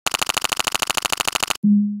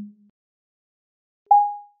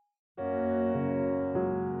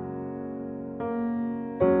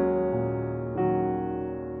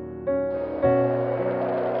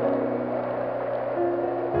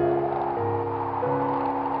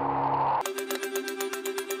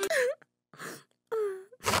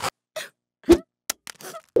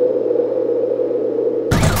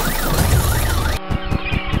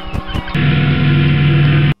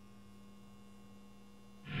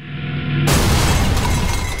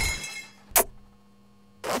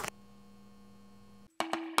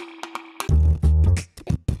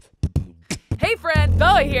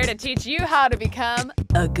We're here to teach you how to become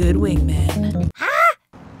a good wingman. Huh?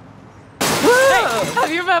 Hey,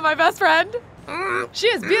 have you met my best friend? She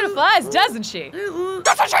has beautiful eyes, doesn't she?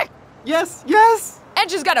 Doesn't she? Yes, yes!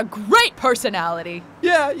 And she's got a great personality.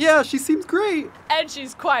 Yeah, she seems great. And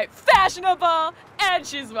she's quite fashionable. And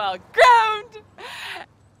she's well groomed.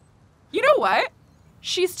 You know what?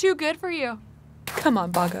 She's too good for you. Come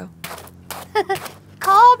on, Boggo.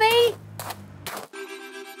 Call me.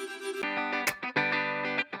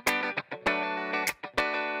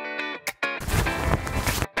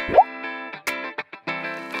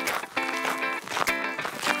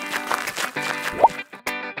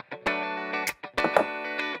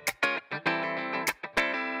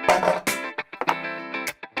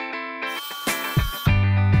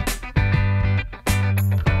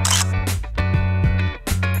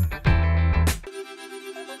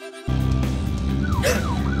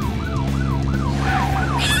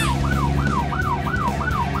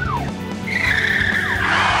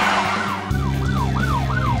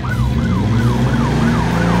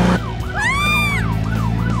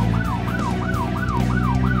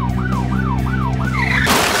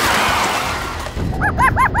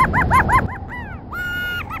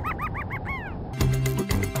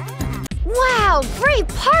 Wow, great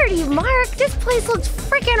party, Mark. This place looks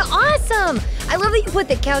freaking awesome. I love that you put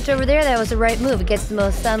the couch over there. That was the right move. It gets the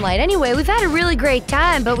most sunlight. Anyway, we've had a really great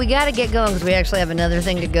time, but we gotta get going because we actually have another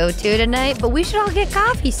thing to go to tonight. But we should all get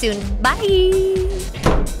coffee soon. Bye.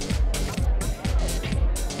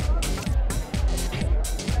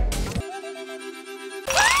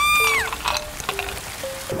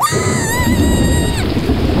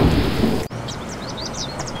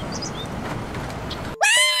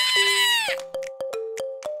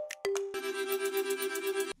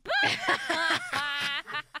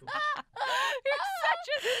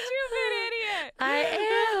 I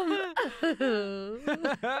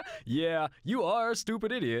am. Yeah, you are a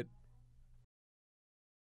stupid idiot.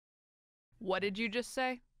 What did you just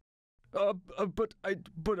say? But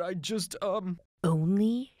I just,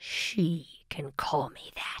 Only she can call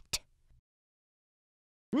me that.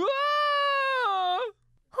 Ah!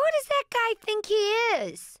 Who does that guy think he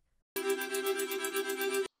is?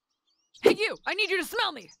 Hey, you! I need you to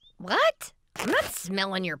smell me! What? I'm not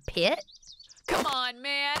smelling your pit. Come on,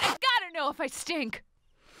 man. I gotta know if I stink.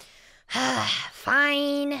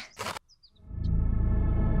 Fine.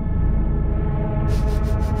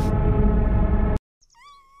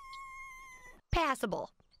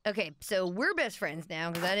 Passable. Okay, so we're best friends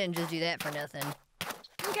now, because I didn't just do that for nothing.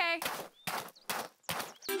 Okay.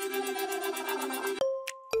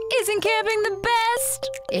 Isn't camping the best?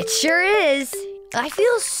 It sure is. I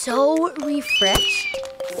feel so refreshed.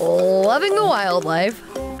 Loving the wildlife.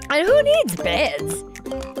 And who needs beds?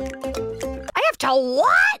 I have to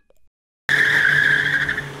what?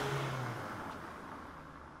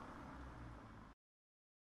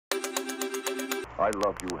 I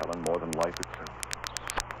love you, Helen, more than life itself.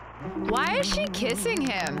 Why is she kissing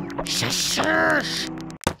him? Shush.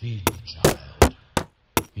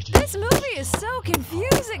 This movie is so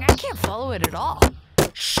confusing. I can't follow it at all.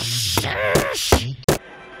 Shush.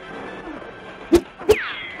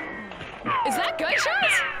 Is that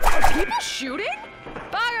gunshots? Are people shooting?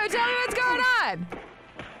 Boggo, tell me what's going on.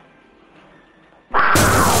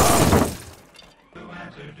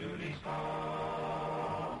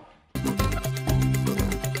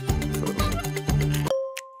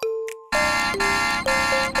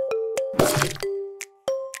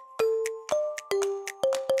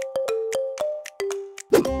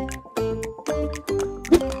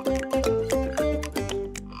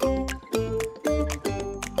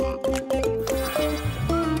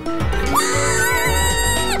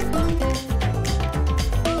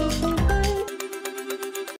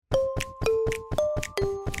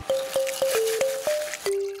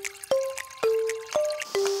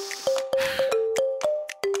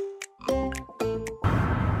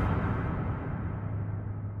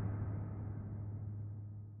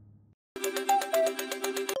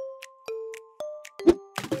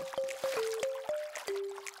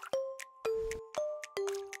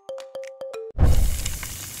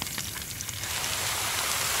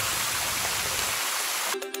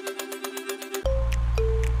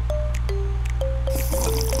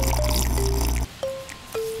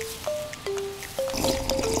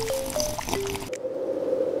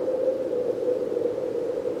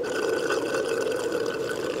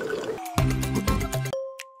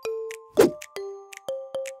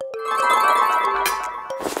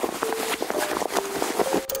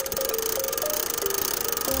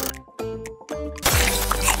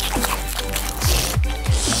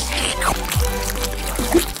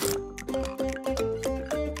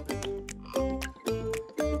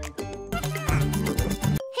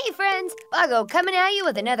 Boggo coming at you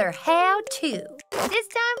with another how-to. This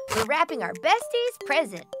time, we're wrapping our besties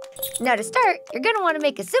present. Now to start, you're gonna wanna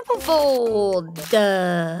make a simple fold. Fold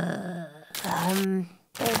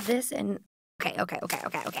this and, okay.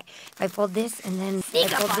 If I fold this and then I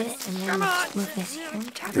fold this and then move this here.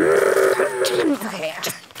 Okay.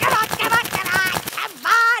 Come on.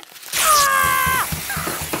 Ah!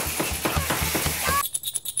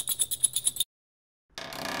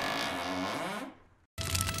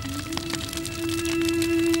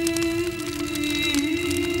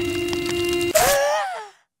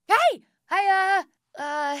 Hey!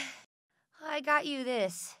 I got you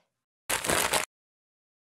this.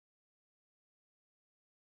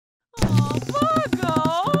 Aw,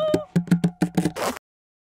 Boggo!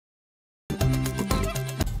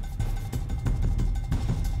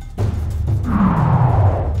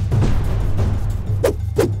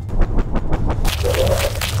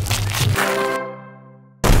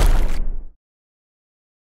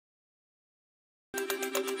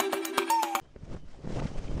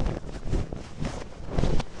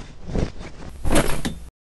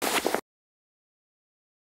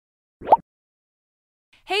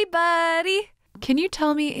 Hey, buddy. Can you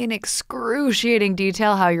tell me in excruciating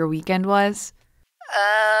detail how your weekend was?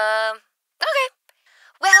 Okay.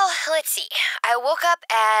 Well, let's see. I woke up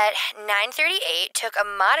at 9:38, took a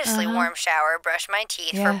modestly warm shower, brushed my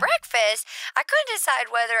teeth. For breakfast, I couldn't decide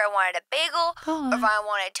whether I wanted a bagel or if I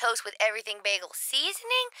wanted toast with everything bagel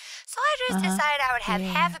seasoning. So I just decided I would have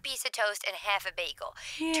half a piece of toast and half a bagel.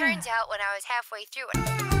 Turns out when I was halfway through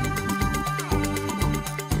it,